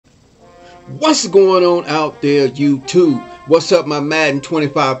What's going on out there, YouTube? What's up, my Madden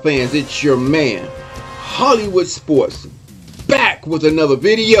 25 fans? It's your man, Hollywood Sports, back with another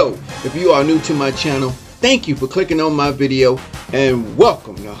video. If you are new to my channel, thank you for clicking on my video, and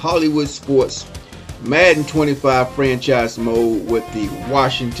welcome to Hollywood Sports Madden 25 franchise mode with the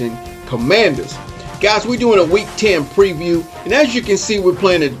Washington Commanders. Guys, we're doing a Week 10 preview, and as you can see, we're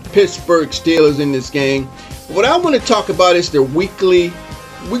playing the Pittsburgh Steelers in this game. What I want to talk about is the weekly.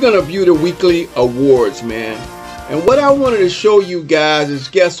 We're going to view the weekly awards, man. And what I wanted to show you guys is,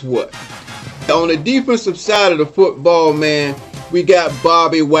 guess what? On the defensive side of the football, man, we got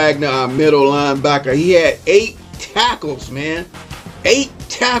Bobby Wagner, our middle linebacker. He had 8 tackles, man. 8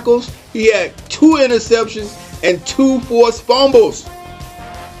 tackles. He had 2 interceptions and 2 forced fumbles.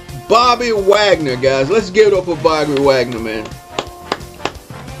 Bobby Wagner, guys. Let's give it up for Bobby Wagner, man.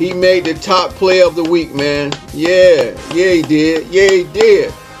 He made the top player of the week, man. Yeah, he did. Yeah, he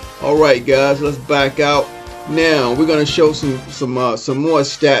did. All right, guys, let's back out. Now we're gonna show some more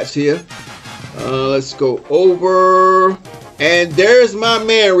stats here. Let's go over, and there's my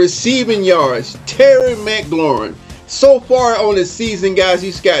man, receiving yards, Terry McLaurin. So far on the season, guys,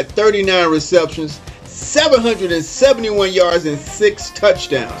 he's got 39 receptions, 771 yards, and 6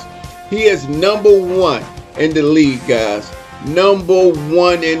 touchdowns. He is #1 in the league, guys.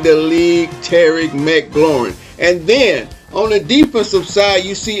 #1 in the league, Terry McLaurin. And then on the defensive side,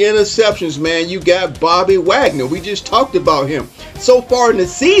 you see interceptions, man. You got Bobby Wagner. We just talked about him. So far in the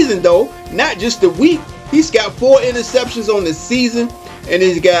season, though, not just the week, he's got 4 interceptions on the season, and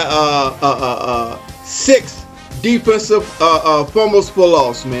he's got 6 defensive fumbles for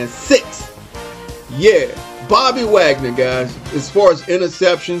loss, man. 6. Yeah, Bobby Wagner, guys. As far as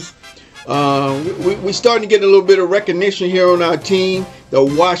interceptions, we're starting to get a little bit of recognition here on our team, the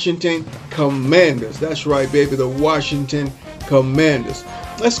Washington Commanders. That's right, baby, the Washington Commanders.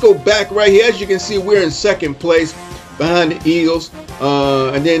 Let's go back right here. As you can see, we're in second place behind the Eagles,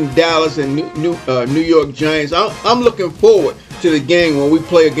 and then Dallas and New York Giants. I'm looking forward to the game when we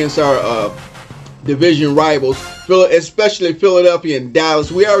play against our division rivals, especially Philadelphia and Dallas.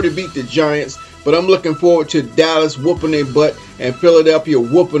 We already beat the Giants, but I'm looking forward to Dallas whooping their butt and Philadelphia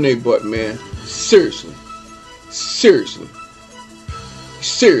whooping their butt, man. Seriously.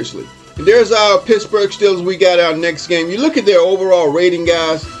 And there's our Pittsburgh Steelers. We got our next game. You look at their overall rating,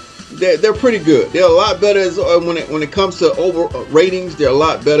 guys. They're pretty good. They're a lot better when it comes to ratings. They're a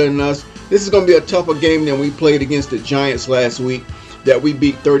lot better than us. This is going to be a tougher game than we played against the Giants last week, that we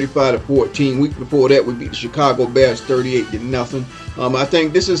beat 35-14. Week before that, we beat the Chicago Bears 38-0. I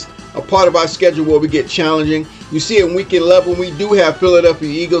think this is a part of our schedule where we get challenging. You see, in week 11, we do have Philadelphia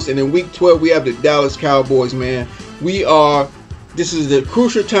Eagles, and in week 12, we have the Dallas Cowboys, man. This is the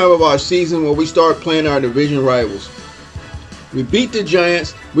crucial time of our season where we start playing our division rivals. We beat the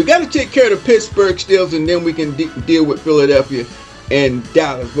Giants. We got to take care of the Pittsburgh Steelers, and then we can deal with Philadelphia and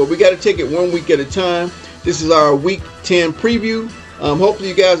Dallas. But we got to take it one week at a time. This is our Week 10 preview. Hopefully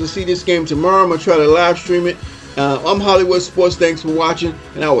you guys will see this game tomorrow. I'm going to try to live stream it. I'm Hollywood Sports. Thanks for watching,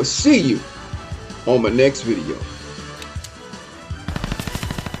 and I will see you on my next video.